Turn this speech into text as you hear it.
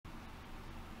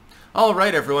All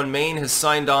right, everyone. Maine has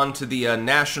signed on to the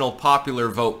National Popular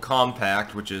Vote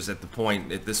Compact, which is at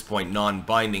this point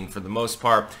non-binding for the most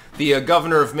part. The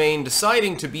governor of Maine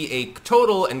deciding to be a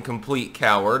total and complete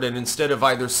coward, and instead of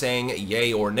either saying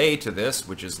yay or nay to this,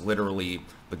 which is literally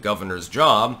the governor's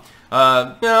job,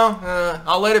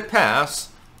 I'll let it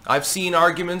pass. I've seen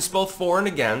arguments both for and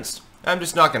against. I'm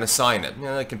just not going to sign it.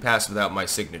 It can pass without my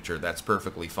signature. That's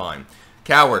perfectly fine.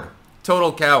 Coward.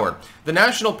 Total coward. The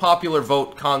national popular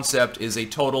vote concept is a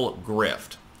total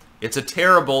grift. It's a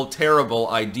terrible, terrible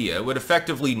idea. It would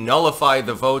effectively nullify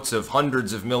the votes of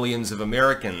hundreds of millions of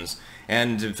Americans,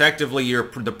 and effectively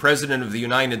the President of the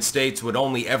United States would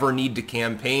only ever need to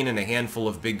campaign in a handful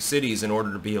of big cities in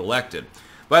order to be elected.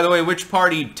 By the way, which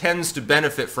party tends to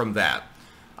benefit from that?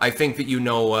 I think that you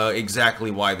know exactly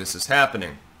why this is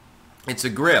happening. It's a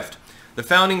grift. The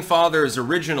Founding Fathers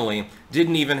originally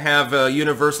didn't even have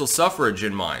universal suffrage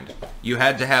in mind. You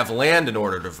had to have land in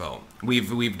order to vote.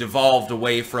 We've devolved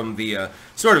away from the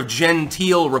sort of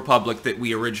genteel republic that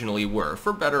we originally were,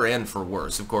 for better and for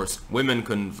worse. Of course, women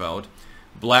couldn't vote.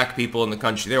 Black people in the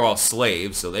country, they were all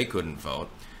slaves, so they couldn't vote.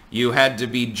 You had to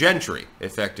be gentry,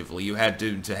 effectively. You had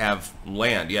to have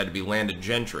land. You had to be landed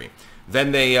gentry.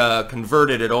 Then they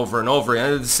converted it over and over.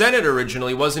 And the Senate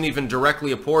originally wasn't even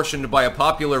directly apportioned by a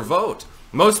popular vote.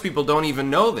 Most people don't even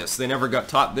know this. They never got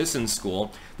taught this in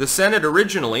school. The Senate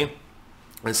originally,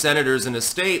 the senators in a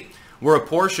state were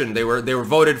apportioned. They were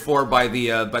voted for by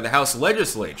the House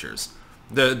legislatures.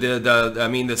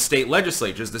 The state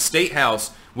legislatures. The state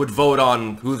house would vote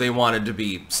on who they wanted to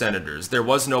be senators. There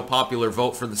was no popular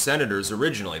vote for the senators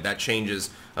originally. That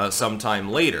changes sometime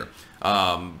later.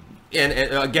 And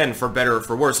again, for better or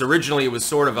for worse, originally it was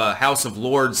sort of a House of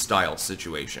Lords style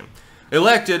situation.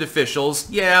 Elected officials,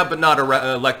 yeah, but not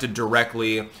elected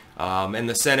directly, and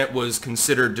the Senate was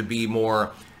considered to be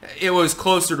more, it was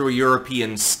closer to a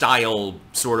European style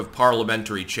sort of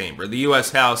parliamentary chamber. The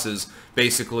U.S. House is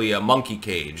basically a monkey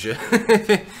cage, and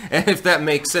if that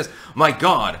makes sense. My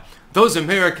God, those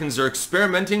Americans are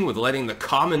experimenting with letting the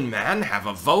common man have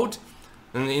a vote?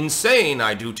 Insane,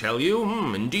 I do tell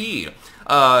you. Indeed.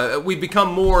 We've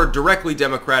become more directly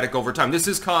democratic over time. This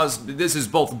is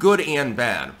both good and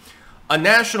bad. A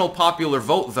national popular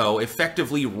vote, though,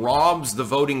 effectively robs the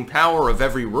voting power of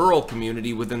every rural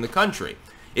community within the country.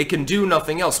 It can do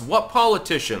nothing else. What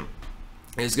politician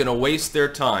is going to waste their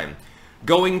time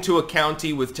going to a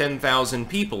county with 10,000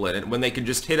 people in it when they can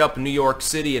just hit up New York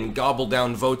City and gobble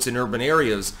down votes in urban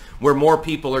areas where more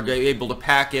people are able to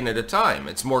pack in at a time?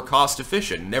 It's more cost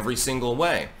efficient in every single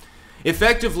way.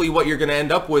 Effectively, what you're going to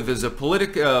end up with is a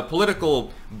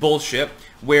political bullshit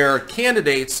where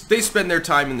candidates, they spend their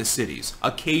time in the cities.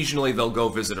 Occasionally, they'll go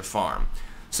visit a farm.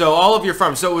 So all of your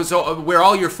farms, so where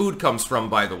all your food comes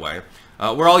from, by the way,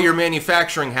 where all your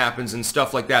manufacturing happens and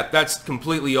stuff like that, that's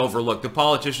completely overlooked. The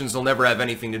politicians will never have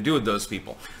anything to do with those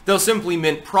people. They'll simply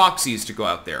mint proxies to go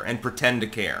out there and pretend to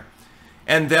care.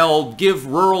 And they'll give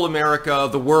rural America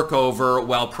the work over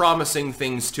while promising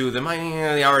things to them.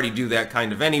 They already do that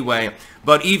kind of anyway,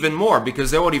 but even more because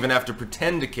they won't even have to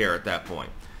pretend to care at that point.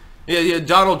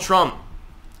 Donald Trump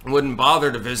wouldn't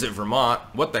bother to visit Vermont.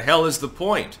 What the hell is the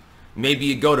point? Maybe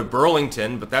you go to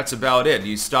Burlington, but that's about it.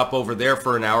 You stop over there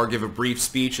for an hour, give a brief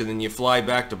speech, and then you fly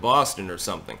back to Boston or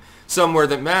something. Somewhere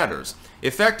that matters.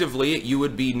 Effectively, you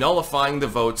would be nullifying the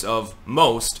votes of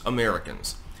most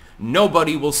Americans.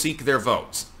 Nobody will seek their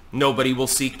votes. Nobody will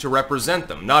seek to represent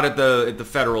them, not at the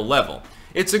federal level.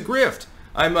 It's a grift.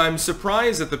 I'm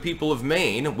surprised that the people of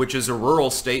Maine, which is a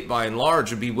rural state by and large,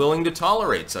 would be willing to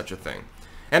tolerate such a thing.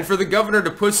 And for the governor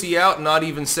to pussy out and not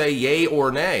even say yay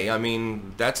or nay, I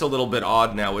mean, that's a little bit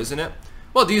odd now, isn't it?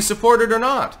 Well, do you support it or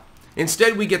not?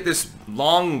 Instead, we get this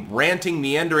long, ranting,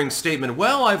 meandering statement,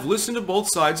 well, I've listened to both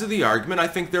sides of the argument. I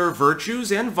think there are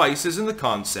virtues and vices in the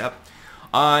concept.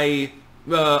 I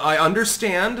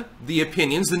understand the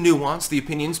opinions, the nuance, the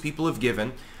opinions people have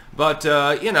given, but,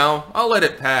 I'll let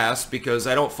it pass because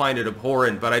I don't find it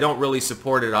abhorrent, but I don't really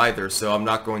support it either, so I'm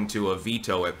not going to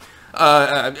veto it.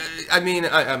 I'm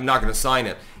not going to sign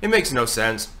it. It makes no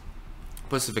sense.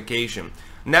 Pussification.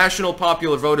 National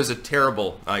popular vote is a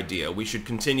terrible idea. We should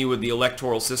continue with the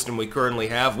electoral system we currently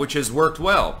have, which has worked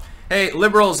well. Hey,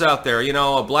 liberals out there,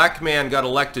 a black man got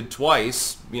elected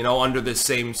twice, under this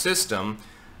same system,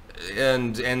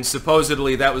 and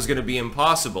supposedly that was going to be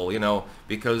impossible,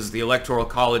 because the Electoral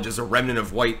College is a remnant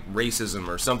of white racism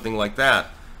or something like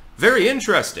that. Very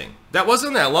interesting. That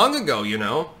wasn't that long ago,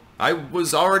 I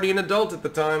was already an adult at the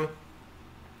time.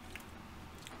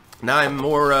 Now I'm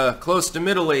more close to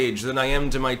middle age than I am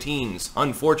to my teens,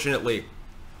 unfortunately.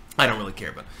 I don't really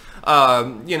care, but,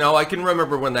 I can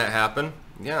remember when that happened.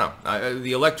 Yeah,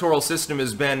 the electoral system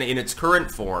has been in its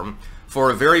current form for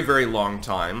a very, very long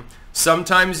time.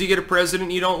 Sometimes you get a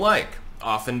president you don't like,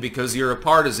 often because you're a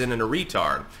partisan and a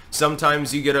retard.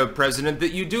 Sometimes you get a president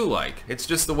that you do like. It's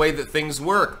just the way that things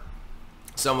work.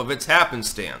 Some of it's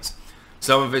happenstance.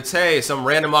 Some of it's, hey, some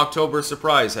random October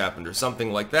surprise happened or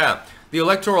something like that. The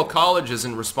Electoral College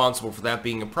isn't responsible for that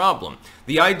being a problem.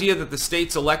 The idea that the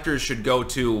state's electors should go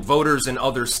to voters in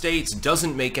other states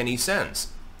doesn't make any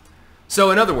sense.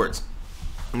 So in other words,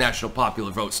 national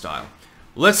popular vote style.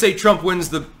 Let's say Trump wins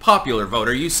the popular vote.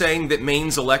 Are you saying that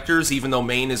Maine's electors, even though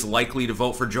Maine is likely to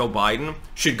vote for Joe Biden,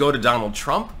 should go to Donald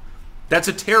Trump? That's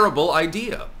a terrible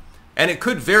idea. And it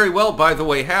could very well, by the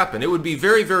way, happen. It would be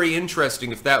very, very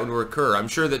interesting if that would occur. I'm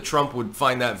sure that Trump would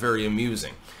find that very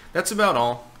amusing. That's about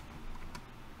all.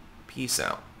 Peace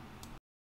out.